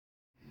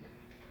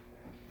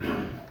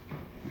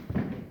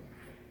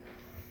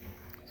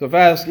So if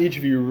I ask each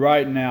of you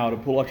right now to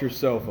pull out your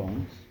cell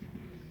phones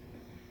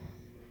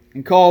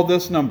and call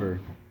this number,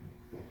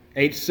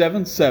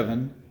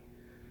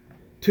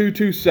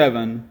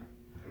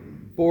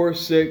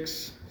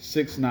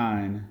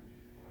 877-227-4669,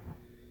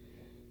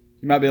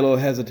 you might be a little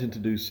hesitant to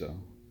do so.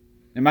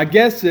 And my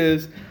guess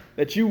is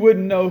that you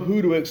wouldn't know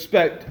who to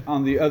expect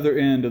on the other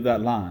end of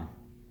that line.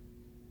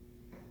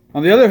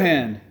 On the other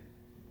hand,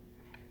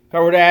 if I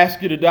were to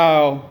ask you to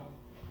dial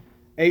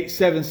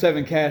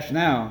 877-CASH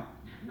now,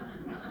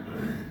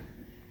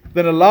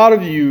 then a lot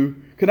of you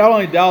could not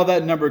only dial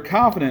that number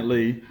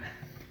confidently,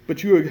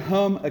 but you would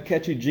hum a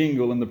catchy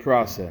jingle in the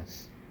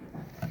process.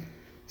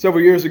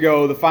 Several years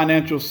ago, the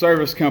financial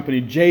service company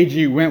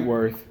J.G.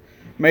 Wentworth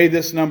made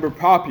this number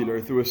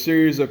popular through a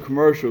series of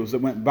commercials that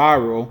went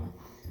viral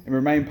and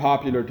remain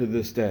popular to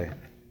this day.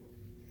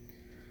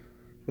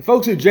 The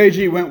folks at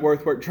J.G.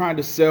 Wentworth weren't trying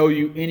to sell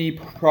you any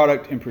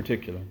product in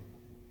particular.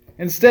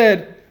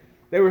 Instead,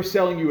 they were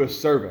selling you a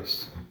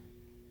service.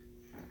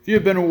 If you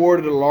have been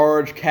awarded a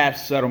large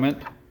cash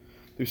settlement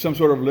through some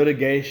sort of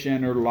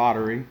litigation or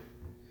lottery,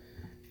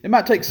 it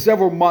might take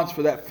several months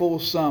for that full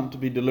sum to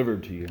be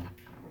delivered to you,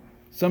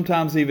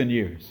 sometimes even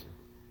years.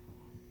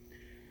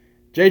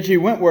 J.G.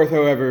 Wentworth,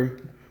 however,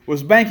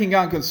 was banking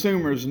on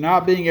consumers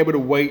not being able to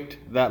wait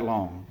that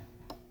long.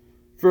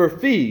 For a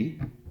fee,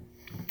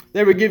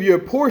 they would give you a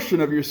portion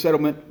of your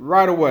settlement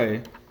right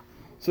away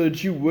so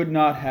that you would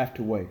not have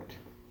to wait.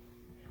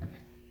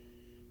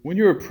 When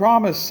you are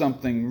promised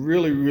something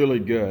really, really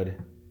good,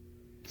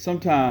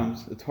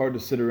 sometimes it's hard to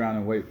sit around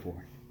and wait for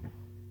it.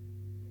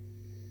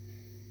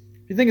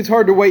 If you think it's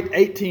hard to wait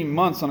 18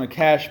 months on a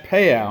cash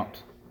payout,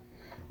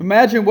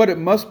 imagine what it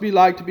must be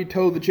like to be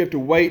told that you have to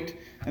wait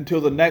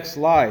until the next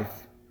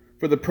life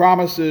for the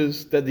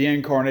promises that the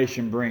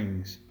incarnation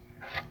brings.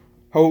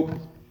 Hope,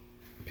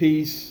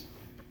 peace,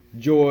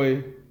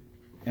 joy,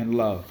 and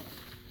love.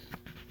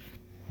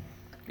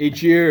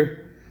 Each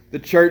year, the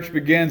church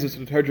begins its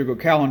liturgical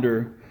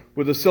calendar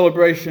with a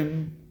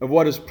celebration of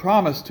what is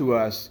promised to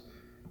us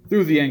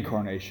through the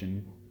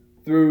incarnation,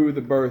 through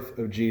the birth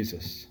of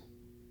Jesus.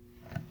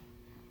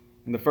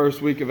 In the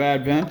first week of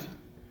Advent,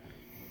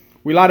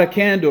 we light a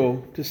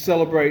candle to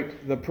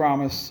celebrate the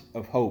promise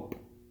of hope.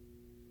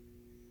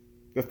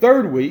 The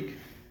third week,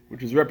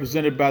 which is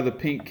represented by the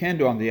pink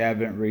candle on the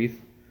Advent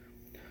wreath,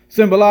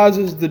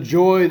 symbolizes the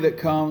joy that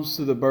comes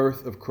through the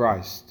birth of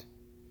Christ.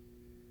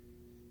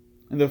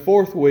 In the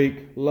fourth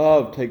week,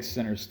 love takes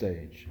center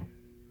stage.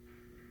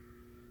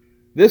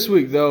 This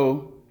week,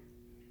 though,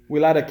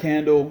 we light a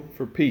candle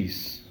for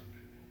peace.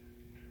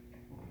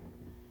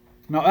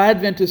 Now,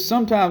 Advent is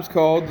sometimes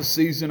called the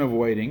season of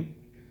waiting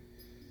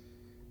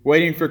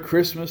for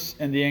Christmas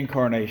and the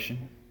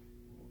Incarnation.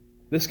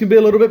 This can be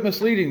a little bit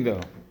misleading, though.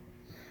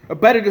 A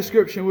better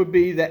description would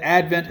be that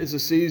Advent is a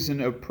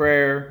season of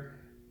prayer,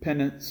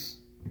 penance,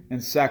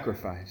 and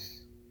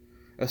sacrifice,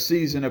 a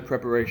season of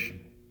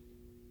preparation.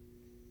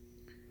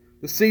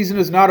 The season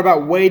is not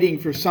about waiting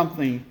for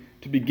something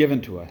to be given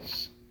to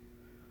us.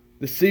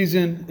 The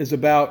season is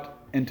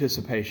about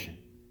anticipation.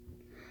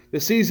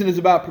 The season is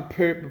about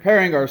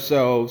preparing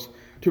ourselves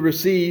to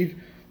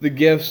receive the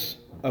gifts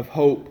of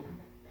hope,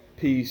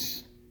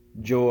 peace,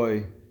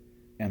 joy,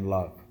 and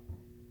love.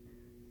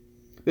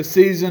 The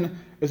season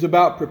is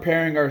about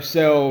preparing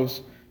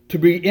ourselves to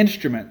be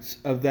instruments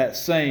of that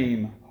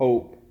same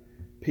hope,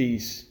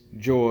 peace,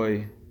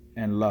 joy,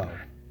 and love.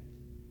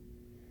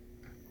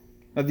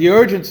 Now, the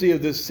urgency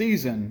of this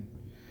season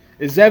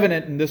is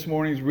evident in this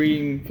morning's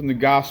reading from the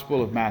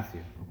Gospel of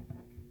Matthew.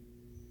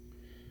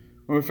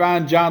 When we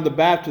find John the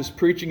Baptist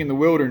preaching in the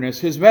wilderness,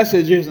 his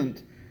message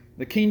isn't,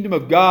 the kingdom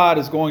of God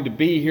is going to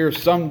be here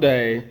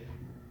someday,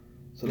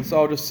 so let's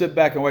all just sit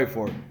back and wait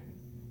for it.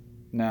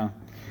 No.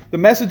 The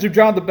message of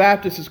John the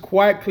Baptist is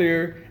quite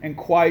clear and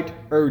quite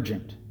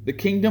urgent. The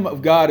kingdom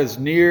of God is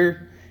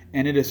near,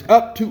 and it is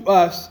up to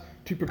us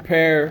to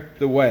prepare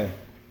the way.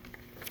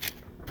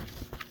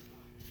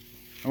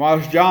 And while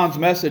John's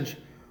message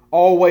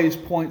always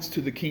points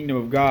to the kingdom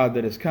of God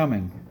that is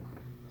coming,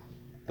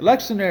 the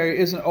lectionary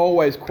isn't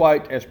always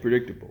quite as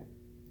predictable.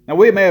 Now,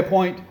 we may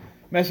appoint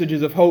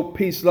messages of hope,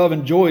 peace, love,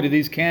 and joy to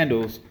these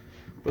candles,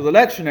 but the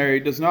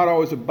lectionary does not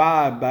always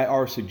abide by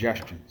our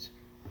suggestions.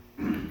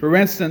 For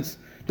instance,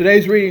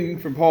 today's reading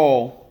from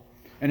Paul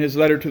and his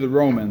letter to the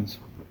Romans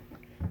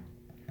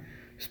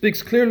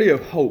speaks clearly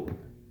of hope,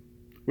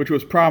 which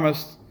was the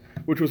promise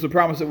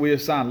that we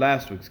assigned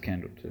last week's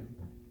candle to.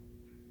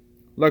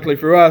 Luckily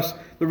for us,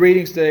 the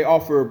readings today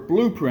offer a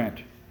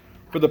blueprint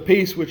for the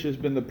peace which has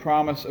been the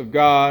promise of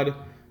God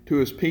to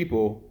his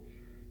people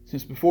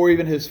since before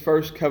even his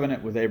first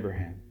covenant with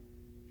Abraham.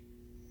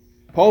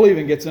 Paul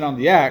even gets in on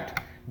the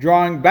act,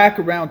 drawing back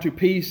around to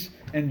peace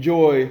and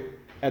joy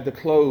at the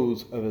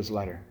close of his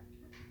letter.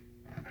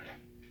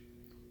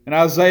 In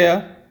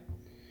Isaiah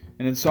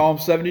and in Psalm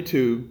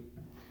 72,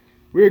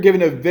 we are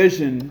given a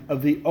vision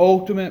of the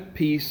ultimate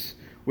peace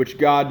which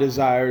God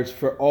desires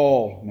for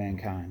all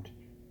mankind.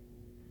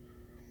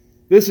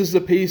 This is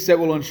the peace that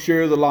will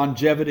ensure the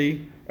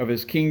longevity of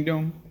his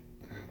kingdom,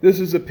 This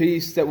is a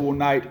peace that will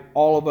unite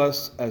all of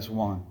us as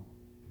one.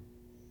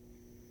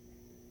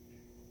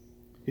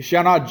 He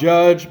shall not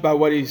judge by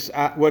what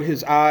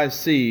his eyes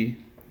see,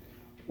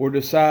 or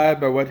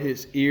decide by what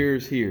his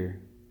ears hear.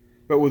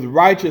 But with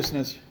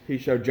righteousness he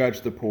shall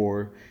judge the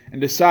poor, and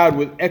decide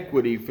with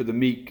equity for the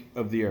meek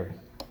of the earth.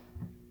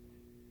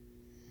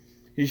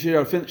 He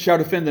shall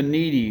defend the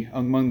needy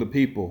among the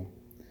people.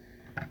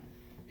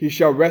 He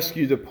shall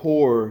rescue the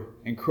poor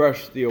and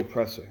crush the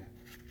oppressor.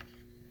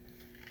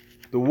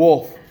 The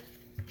wolf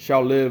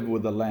shall live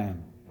with the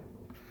lamb,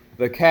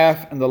 the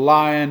calf and the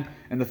lion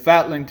and the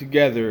fatling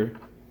together,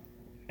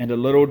 and a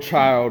little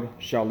child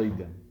shall lead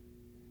them.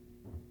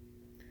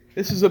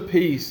 This is a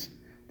peace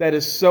that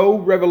is so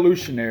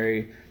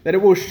revolutionary that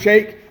it will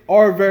shake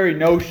our very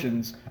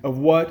notions of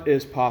what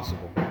is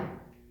possible.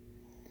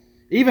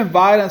 Even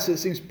violence that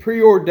seems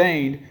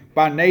preordained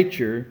by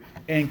nature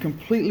and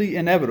completely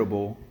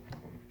inevitable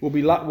will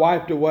be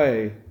wiped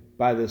away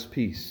by this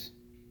peace.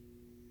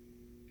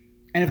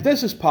 And if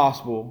this is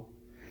possible,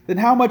 then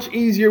how much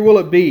easier will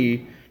it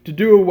be to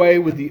do away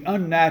with the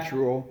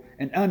unnatural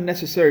and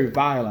unnecessary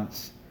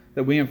violence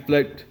that we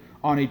inflict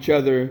on each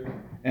other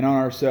and on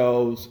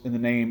ourselves in the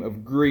name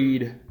of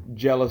greed,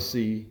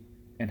 jealousy,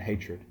 and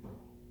hatred.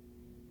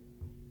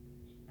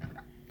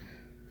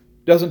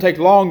 Doesn't take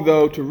long,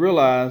 though, to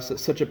realize that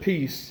such a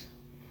peace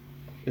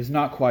is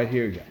not quite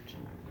here yet.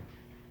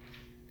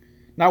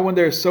 Not when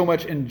there is so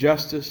much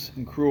injustice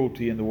and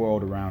cruelty in the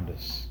world around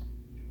us.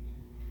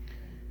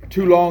 For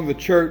too long, the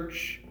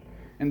church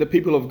and the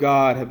people of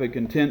God have been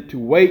content to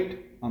wait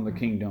on the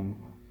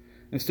kingdom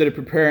instead of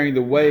preparing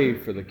the way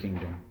for the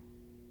kingdom.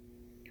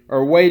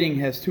 Our waiting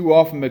has too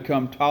often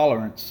become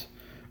tolerance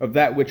of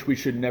that which we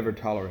should never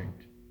tolerate.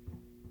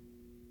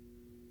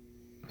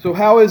 So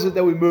how is it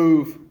that we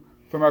move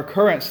from our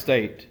current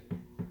state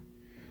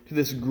to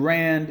this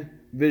grand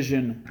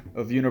vision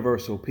of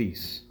universal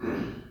peace?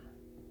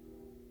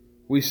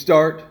 We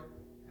start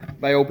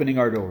by opening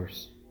our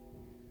doors.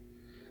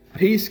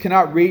 Peace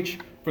cannot reach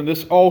from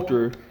this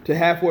altar to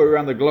halfway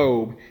around the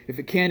globe if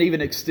it can't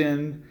even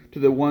extend to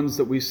the ones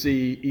that we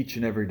see each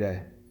and every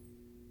day.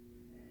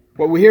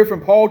 What we hear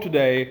from Paul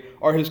today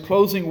are his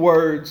closing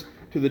words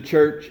to the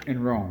church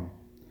in Rome.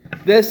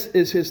 This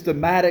is his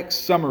thematic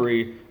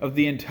summary of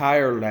the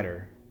entire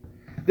letter.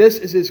 This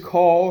is his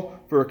call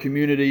for a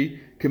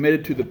community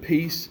committed to the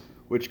peace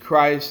which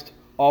Christ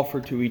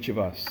offered to each of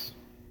us.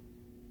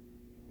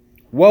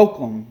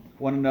 Welcome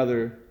one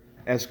another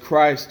as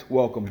Christ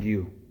welcomed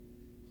you.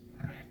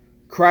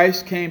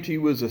 Christ came to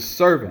you as a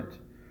servant,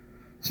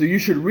 so you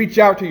should reach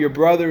out to your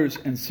brothers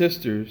and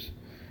sisters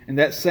in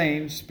that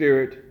same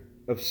spirit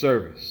of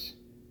service.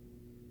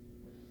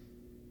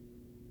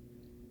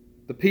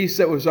 The peace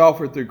that was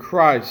offered through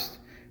Christ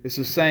is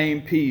the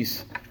same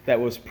peace that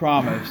was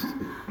promised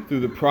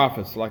through the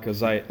prophets like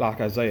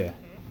Isaiah.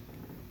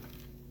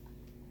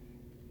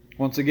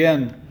 Once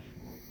again,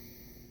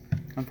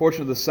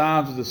 unfortunately, the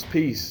signs of this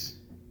peace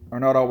are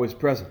not always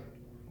present.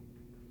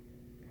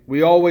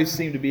 We always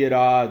seem to be at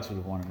odds with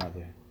one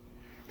another.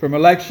 From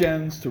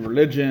elections to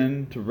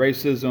religion to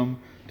racism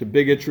to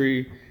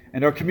bigotry,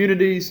 and our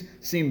communities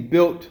seem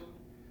built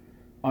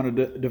on a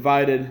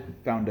divided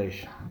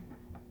foundation.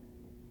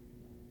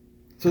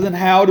 So then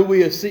how do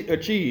we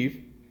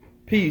achieve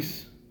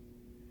peace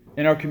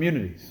in our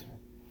communities?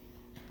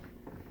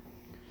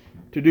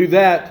 To do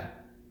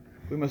that,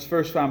 we must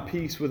first find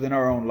peace within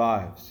our own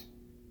lives.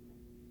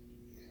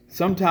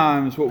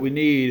 Sometimes what we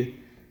need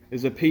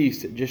is a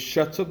peace that just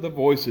shuts up the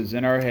voices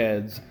in our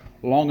heads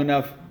long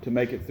enough to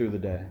make it through the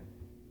day.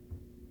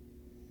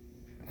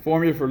 The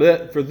formula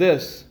for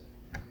this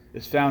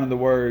is found in the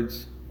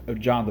words of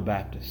John the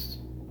Baptist.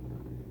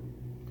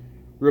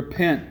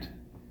 Repent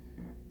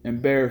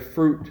and bear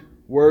fruit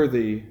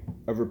worthy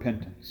of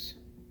repentance.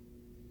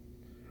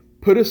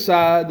 Put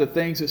aside the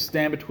things that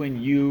stand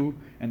between you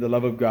and the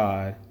love of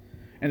God,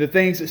 and the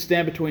things that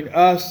stand between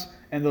us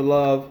and the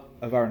love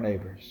of our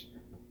neighbors.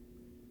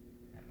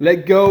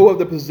 Let go of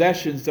the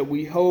possessions that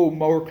we hold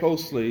more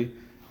closely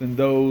than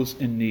those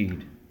in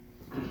need.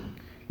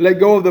 Let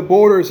go of the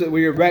borders that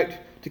we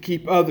erect to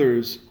keep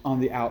others on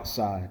the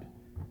outside.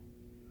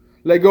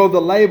 Let go of the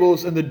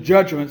labels and the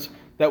judgments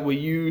that we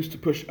use to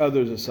push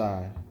others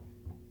aside.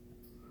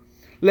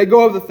 Let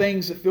go of the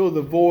things that fill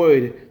the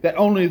void that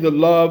only the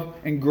love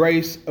and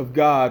grace of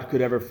God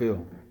could ever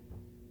fill.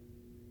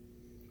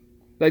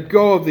 Let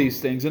go of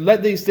these things and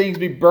let these things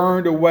be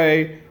burned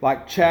away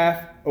like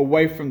chaff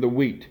away from the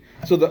wheat,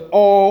 so that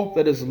all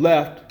that is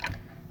left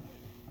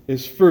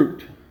is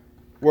fruit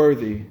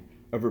worthy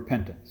of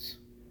repentance.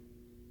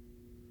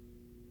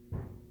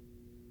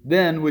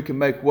 Then we can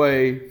make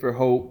way for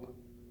hope,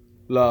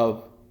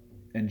 love,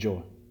 and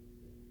joy.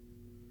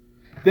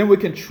 Then we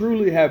can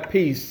truly have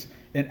peace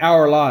in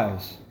our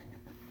lives.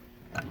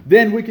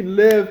 Then we can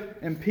live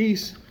in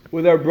peace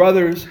with our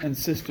brothers and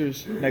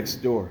sisters next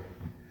door.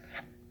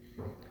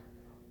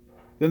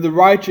 Then the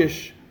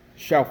righteous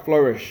shall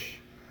flourish,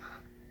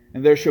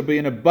 and there shall be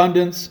an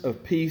abundance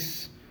of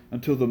peace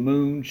until the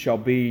moon shall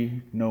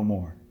be no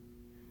more.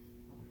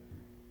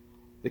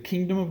 The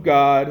kingdom of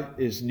God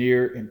is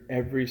near in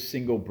every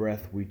single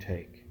breath we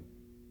take.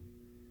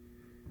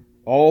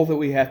 All that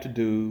we have to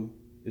do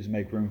is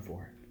make room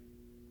for it.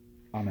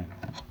 Amen.